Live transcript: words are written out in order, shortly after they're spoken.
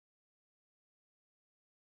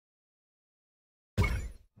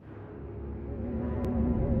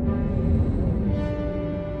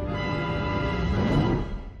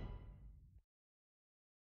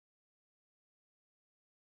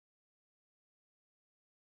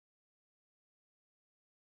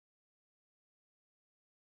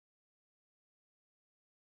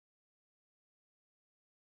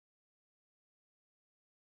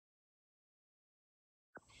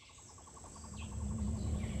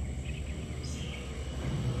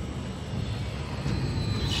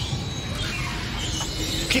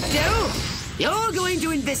Crypto, you're going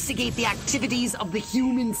to investigate the activities of the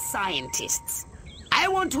human scientists. I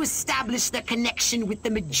want to establish their connection with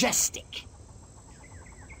the Majestic.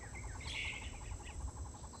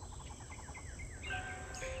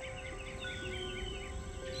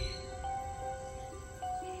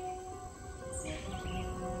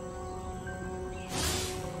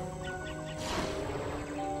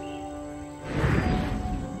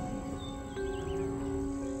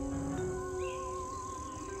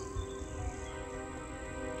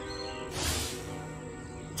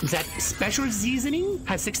 That special seasoning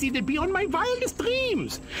has succeeded beyond my wildest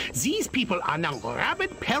dreams. These people are now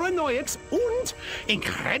rabid paranoiacs and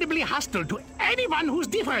incredibly hostile to anyone who's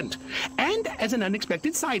different. And as an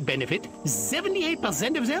unexpected side benefit,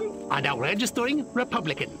 78% of them are now registering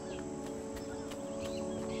Republican.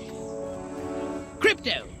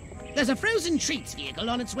 Crypto, there's a frozen treats vehicle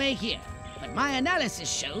on its way here, but my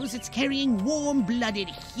analysis shows it's carrying warm-blooded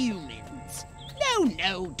humans.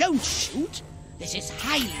 No, don't shoot. This is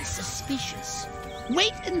highly suspicious.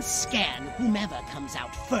 Wait and scan whomever comes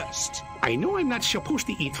out first. I know I'm not supposed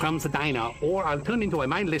to eat from the diner, or I'll turn into a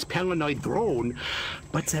mindless paranoid drone,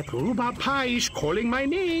 but that rhubarb pie is calling my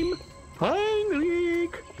name.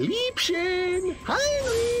 Heinrich! Liebchen!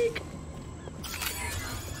 Heinrich!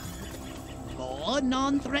 More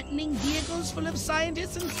non-threatening vehicles full of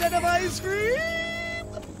scientists instead of ice cream?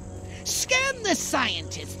 Scan the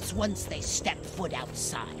scientists once they step foot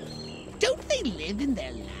outside. Don't they live in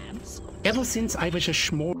their labs? Ever since I was a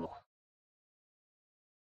small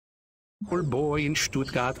boy in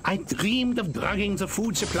Stuttgart, I dreamed of drugging the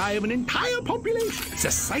food supply of an entire population. The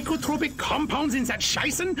psychotropic compounds in that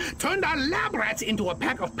Scheißen turned our lab rats into a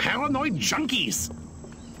pack of paranoid junkies.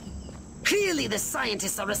 Clearly the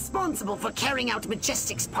scientists are responsible for carrying out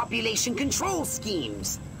Majestic's population control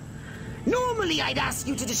schemes. Normally I'd ask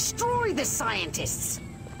you to destroy the scientists,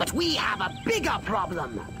 but we have a bigger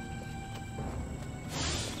problem.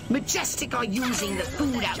 Majestic are using the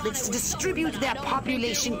food outlets to distribute their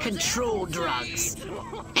population control drugs.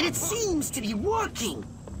 And it seems to be working.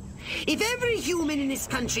 If every human in this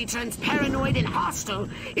country turns paranoid and hostile,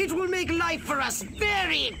 it will make life for us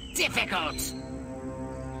very difficult.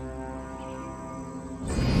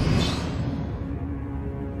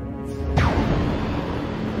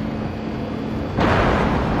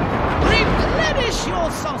 Replenish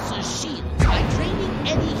your saucer shields by draining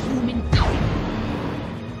any human power.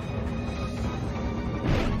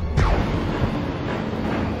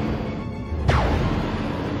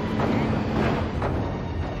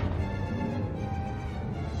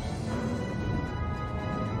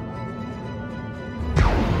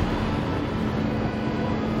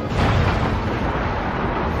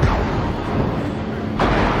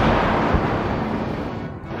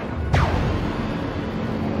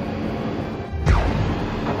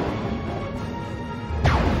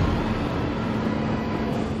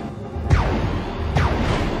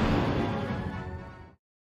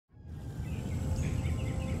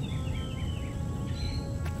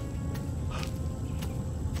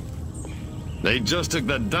 They just took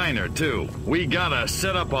the diner, too. We gotta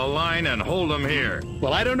set up a line and hold them here.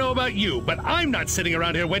 Well, I don't know about you, but I'm not sitting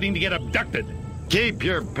around here waiting to get abducted. Keep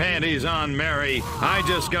your panties on, Mary. I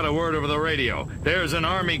just got a word over the radio. There's an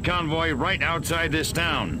army convoy right outside this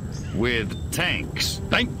town. With tanks.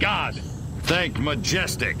 Thank God. Thank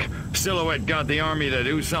Majestic. Silhouette got the army to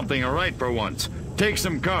do something right for once. Take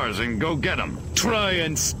some cars and go get them. Try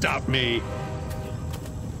and stop me.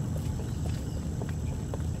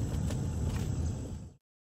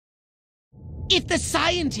 If the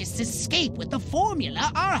scientists escape with the formula,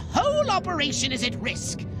 our whole operation is at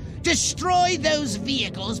risk. Destroy those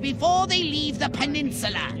vehicles before they leave the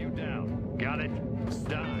peninsula. You down. Got it?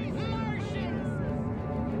 Die.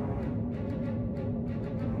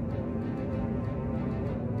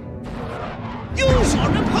 Use your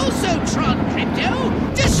repulsotron,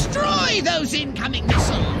 Crypto! Destroy those incoming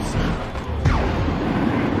missiles!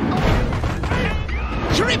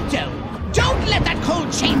 Crypto! Don't let that cold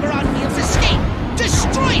chamber on wheels escape!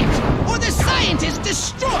 Destroy it! Or the scientists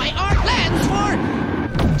destroy our plans for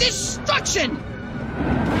destruction!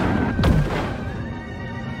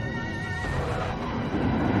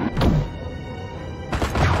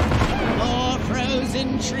 More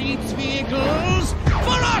frozen treats vehicles!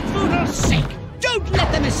 For our foodle's sake! Don't let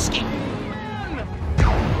them escape!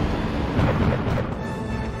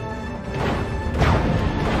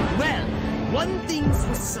 Well, one thing's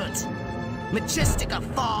for certain. Majestic are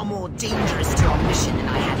far more dangerous to our mission than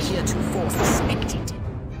I had heretofore suspected.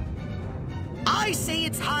 I say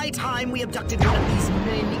it's high time we abducted one of these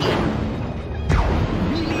men in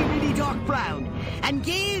really, really dark brown. and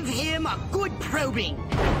gave him a good probing.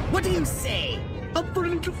 What do you say? Up for a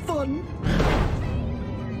little fun?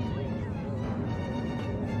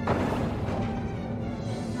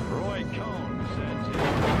 Roy Cohn said to...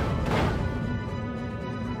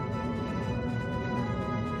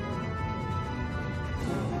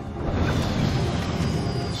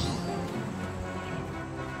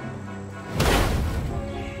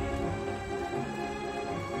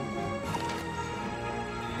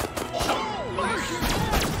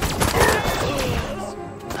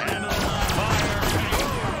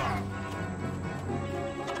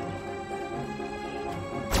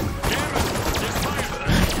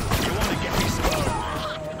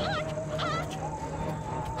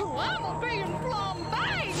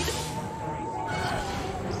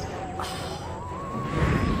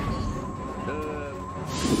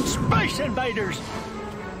 Space invaders!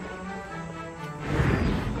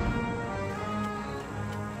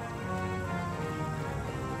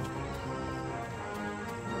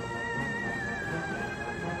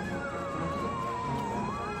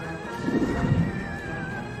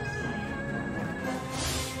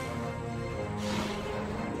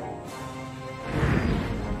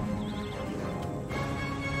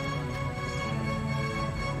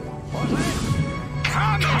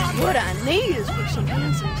 What I need is for some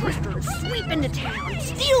handsome drifter to sweep into town,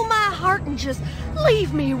 steal my heart, and just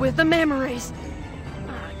leave me with the memories.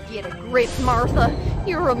 Ah, get a grip, Martha.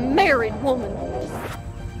 You're a married woman.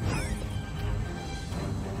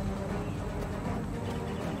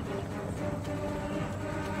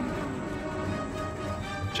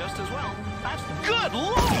 Just as well. That's good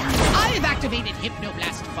lord! I've activated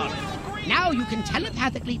Hypnoblast Follow. Now you can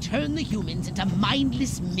telepathically turn the humans into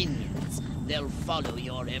mindless minions. They'll follow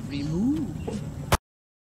your every move.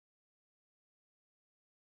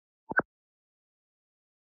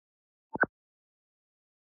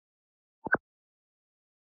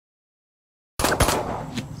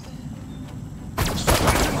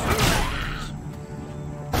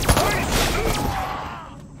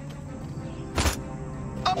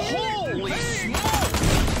 Holy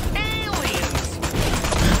smoke! Aliens!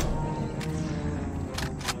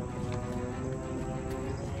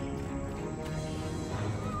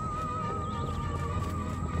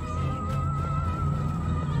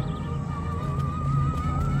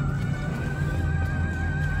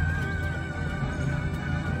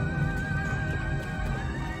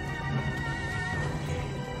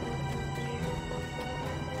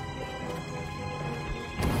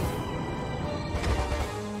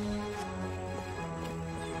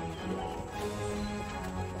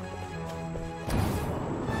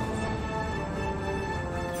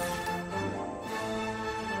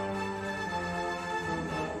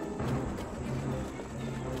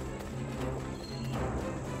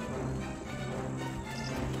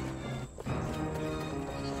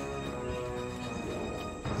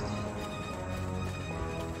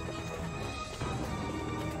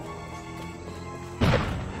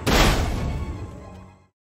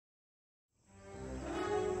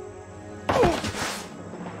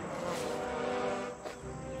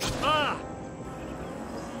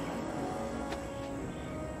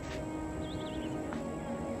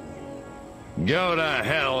 Go to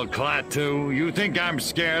hell, Klaatu. You think I'm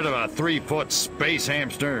scared of a 3-foot space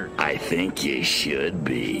hamster? I think you should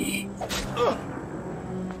be.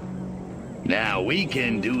 Now, we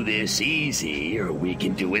can do this easy, or we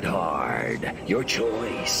can do it hard. Your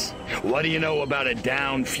choice. What do you know about a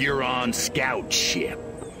downed Furon scout ship?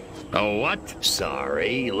 A what?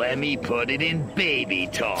 Sorry, let me put it in baby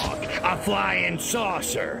talk. A flying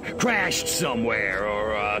saucer, crashed somewhere,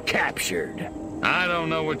 or captured. I don't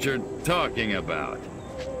know what you're talking about.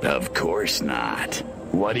 Of course not.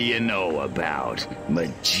 What do you know about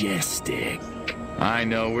Majestic? I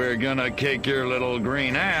know we're gonna kick your little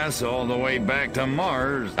green ass all the way back to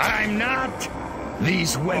Mars. I'm not!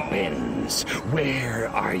 These weapons, where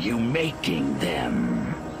are you making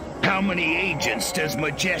them? How many agents does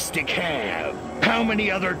Majestic have? How many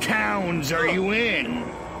other towns are you in?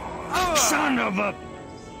 Son of a...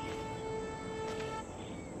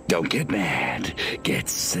 Don't get mad. Get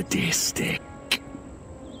sadistic.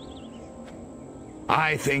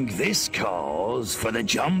 I think this calls for the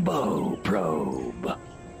Jumbo Probe.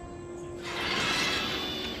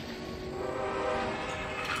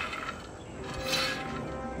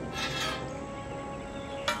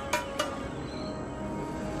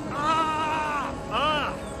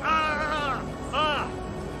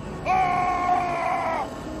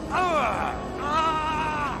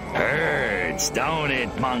 Don't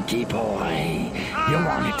it, monkey boy? You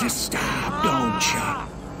want it to stop, don't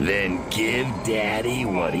you? Then give Daddy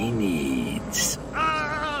what he needs.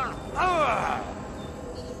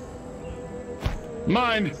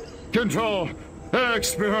 Mind control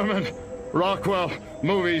experiment. Rockwell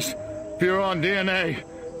movies. Furon DNA.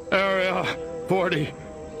 Area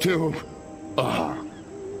 42.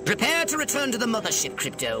 Prepare to return to the mothership,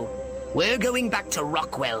 Crypto. We're going back to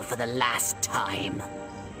Rockwell for the last time.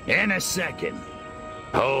 In a second.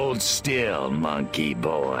 Hold still, monkey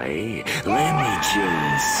boy. Let me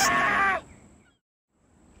just...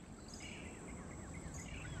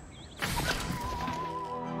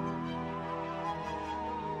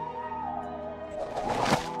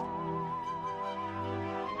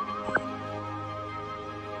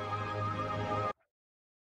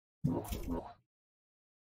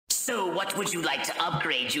 So what would you like to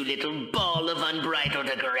upgrade, you little ball of unbridled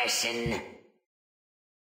aggression?